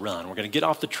get us to run. We're going to get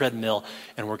off the treadmill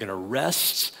and we're going to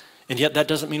rest, and yet that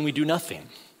doesn't mean we do nothing.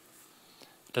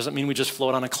 It doesn't mean we just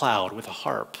float on a cloud with a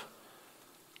harp.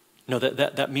 No,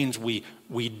 that means we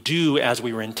do as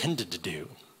we were intended to do.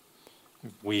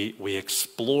 We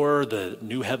explore the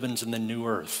new heavens and the new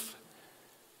earth.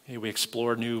 We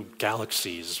explore new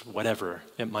galaxies, whatever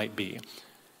it might be.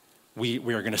 We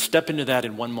are going to step into that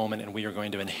in one moment, and we are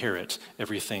going to inherit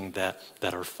everything that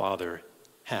our Father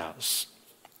has.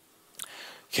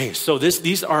 Okay, so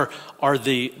these are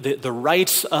the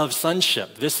rights of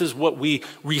sonship. This is what we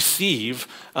receive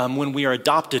when we are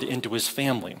adopted into his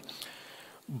family.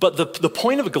 But the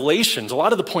point of Galatians, a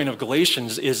lot of the point of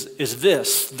Galatians is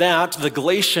this, that the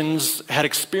Galatians had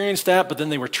experienced that, but then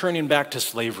they were turning back to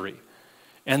slavery.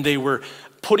 And they were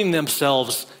putting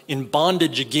themselves in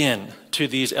bondage again to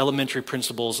these elementary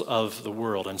principles of the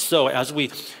world. And so as we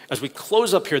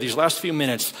close up here, these last few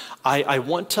minutes, I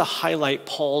want to highlight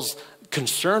Paul's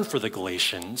concern for the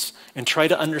Galatians and try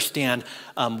to understand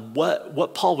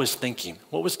what Paul was thinking,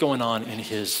 what was going on in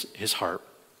his heart.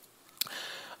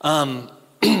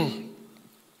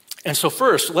 And so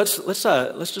first, let's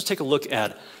just take a look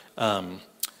at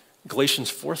Galatians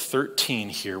 4:13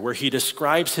 here, where he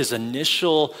describes his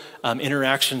initial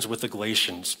interactions with the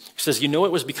Galatians. He says, "You know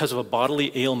it was because of a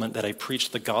bodily ailment that I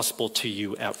preached the gospel to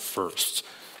you at first."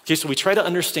 Okay, so we try to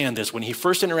understand this. When he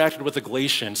first interacted with the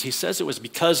Galatians, he says it was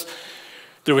because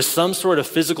there was some sort of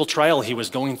physical trial he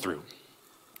was going through.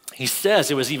 He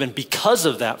says it was even because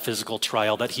of that physical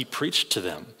trial that he preached to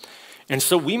them. And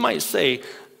so we might say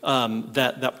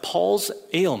that Paul's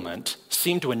ailment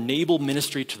seemed to enable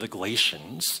ministry to the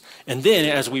Galatians. And then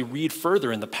as we read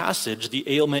further in the passage, the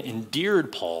ailment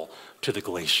endeared Paul to the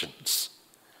Galatians.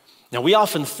 Now we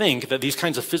often think that these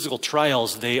kinds of physical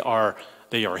trials, they are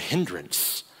a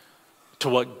hindrance to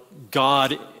what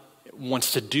God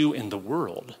wants to do in the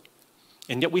world.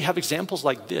 And yet we have examples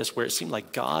like this where it seemed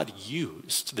like God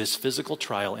used this physical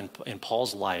trial in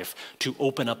Paul's life to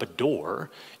open up a door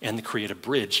and create a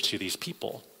bridge to these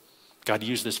people. God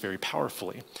used this very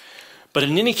powerfully. But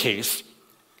in any case,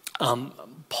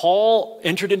 Paul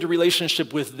entered into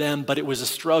relationship with them, but it was a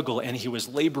struggle, and he was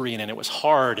laboring, and it was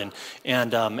hard,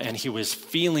 and he was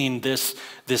feeling this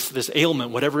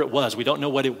ailment, whatever it was. We don't know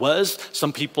what it was.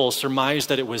 Some people surmise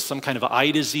that it was some kind of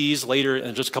eye disease. Later,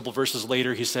 and just a couple verses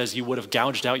later, he says, "You would have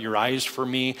gouged out your eyes for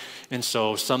me." And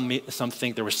so some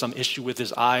think there was some issue with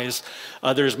his eyes.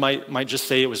 Others might just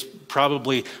say it was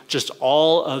probably just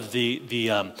all of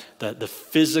the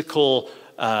physical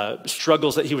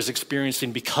struggles that he was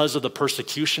experiencing because of the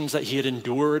persecutions that he had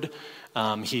endured.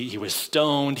 He was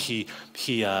stoned. He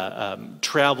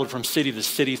traveled from city to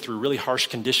city through really harsh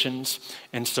conditions.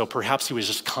 And so perhaps he was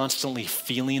just constantly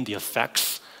feeling the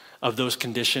effects of those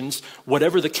conditions.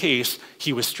 Whatever the case,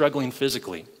 he was struggling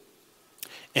physically.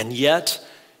 And yet,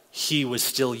 he was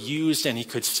still used and he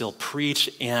could still preach,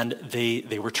 and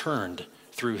they returned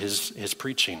through his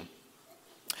preaching.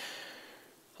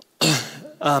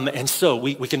 And so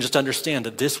we can just understand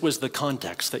that this was the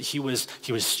context, that he was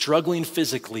struggling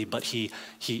physically, but he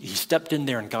stepped in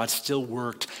there and God still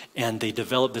worked, and they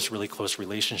developed this really close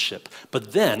relationship.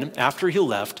 But then, after he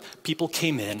left, people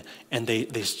came in and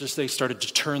they started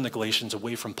to turn the Galatians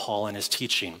away from Paul and his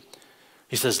teaching.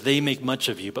 He says, "They make much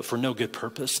of you, but for no good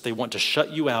purpose. They want to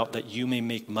shut you out that you may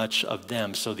make much of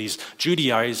them." So these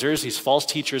Judaizers, these false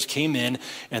teachers came in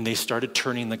and they started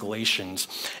turning the Galatians.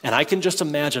 And I can just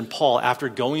imagine Paul, after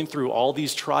going through all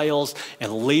these trials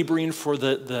and laboring for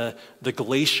the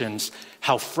Galatians,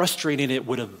 how frustrating it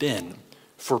would have been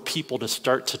for people to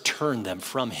start to turn them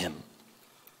from him.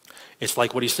 It's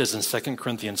like what he says in 2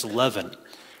 Corinthians 11.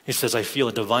 He says, "I feel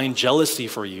a divine jealousy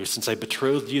for you, since I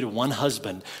betrothed you to one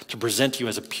husband to present you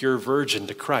as a pure virgin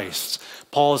to Christ."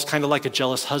 Paul is kind of like a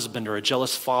jealous husband or a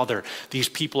jealous father. These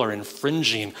people are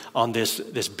infringing on this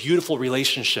beautiful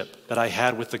relationship that I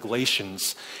had with the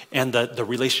Galatians and the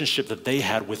relationship that they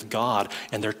had with God,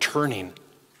 and they're turning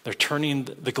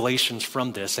the Galatians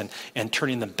from this and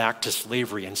turning them back to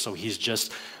slavery. And so he's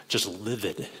just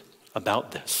livid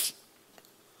about this.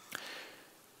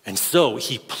 And so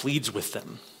he pleads with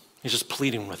them. He's just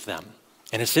pleading with them.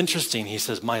 And it's interesting, he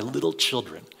says, "My little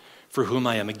children, for whom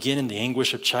I am again in the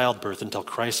anguish of childbirth until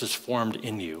Christ is formed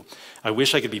in you. I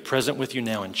wish I could be present with you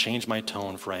now and change my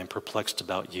tone, for I am perplexed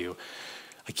about you."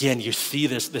 Again, you see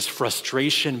this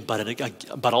frustration,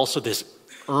 but also this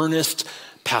earnest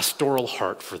pastoral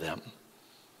heart for them.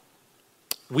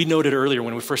 We noted earlier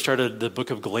when we first started the book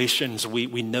of Galatians, we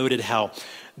noted how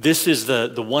this is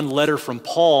the one letter from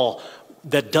Paul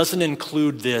that doesn't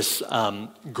include this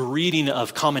greeting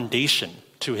of commendation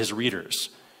to his readers.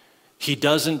 He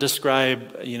doesn't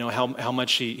describe, how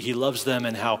much he loves them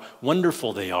and how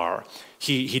wonderful they are.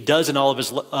 He does in all of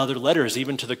his other letters,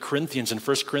 even to the Corinthians and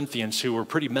 1 Corinthians, who were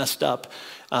pretty messed up.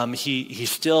 He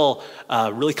still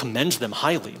really commends them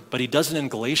highly, but he doesn't in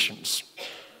Galatians.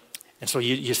 And so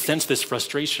you sense this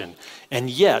frustration. And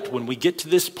yet, when we get to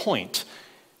this point,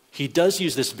 he does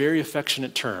use this very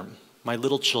affectionate term, "my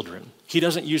little children." He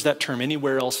doesn't use that term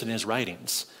anywhere else in his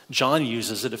writings. John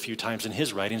uses it a few times in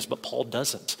his writings, but Paul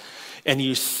doesn't. And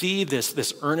you see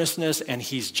this earnestness, and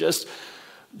he's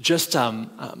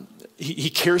he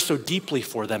cares so deeply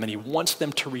for them, and he wants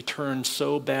them to return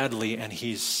so badly, and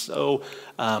he's so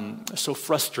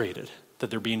frustrated that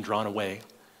they're being drawn away.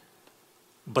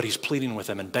 But he's pleading with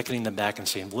them and beckoning them back and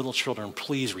saying, "Little children,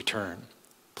 please return.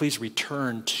 Please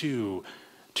return to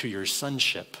your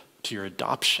sonship, to your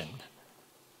adoption.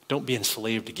 Don't be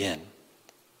enslaved again."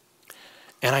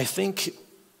 And I think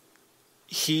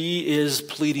he is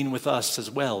pleading with us as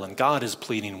well, and God is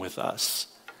pleading with us.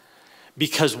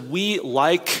 Because we,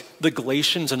 like the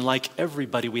Galatians and like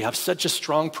everybody, we have such a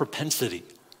strong propensity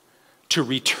to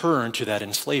return to that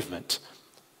enslavement.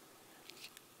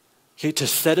 Okay, to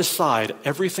set aside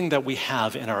everything that we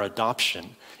have in our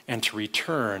adoption and to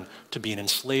return to being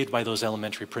enslaved by those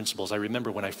elementary principles. I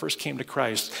remember when I first came to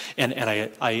Christ and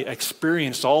I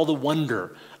experienced all the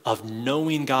wonder of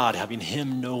knowing God, having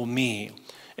him know me.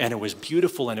 And it was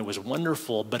beautiful and it was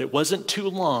wonderful, but it wasn't too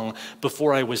long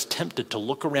before I was tempted to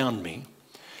look around me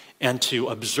and to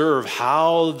observe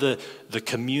how the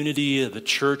community, the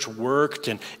church worked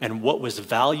and what was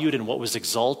valued and what was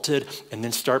exalted, and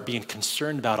then start being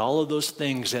concerned about all of those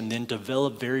things and then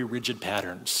develop very rigid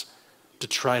patterns to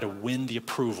try to win the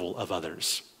approval of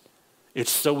others.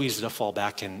 It's so easy to fall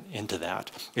back into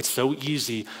that. It's so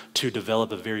easy to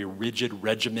develop a very rigid,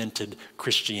 regimented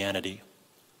Christianity.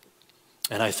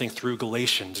 And I think through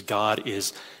Galatians, God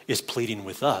is pleading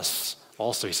with us.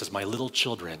 Also, he says, "My little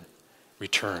children,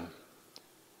 return."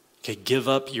 Okay, give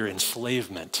up your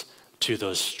enslavement to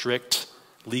those strict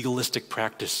legalistic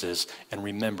practices and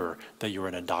remember that you're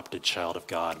an adopted child of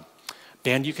God.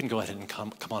 Dan, you can go ahead and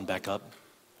come on back up.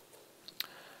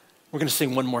 We're going to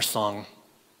sing one more song.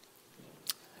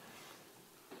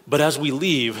 But as we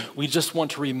leave, we just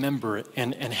want to remember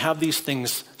and have these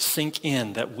things sink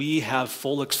in, that we have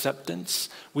full acceptance,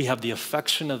 we have the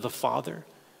affection of the Father,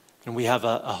 and we have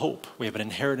a hope. We have an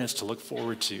inheritance to look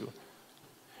forward to.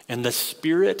 And the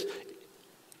Spirit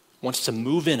wants to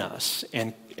move in us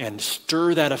and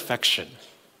stir that affection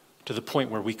to the point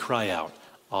where we cry out,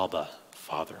 Abba,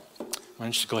 Father. Why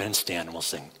don't you go ahead and stand and we'll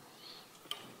sing.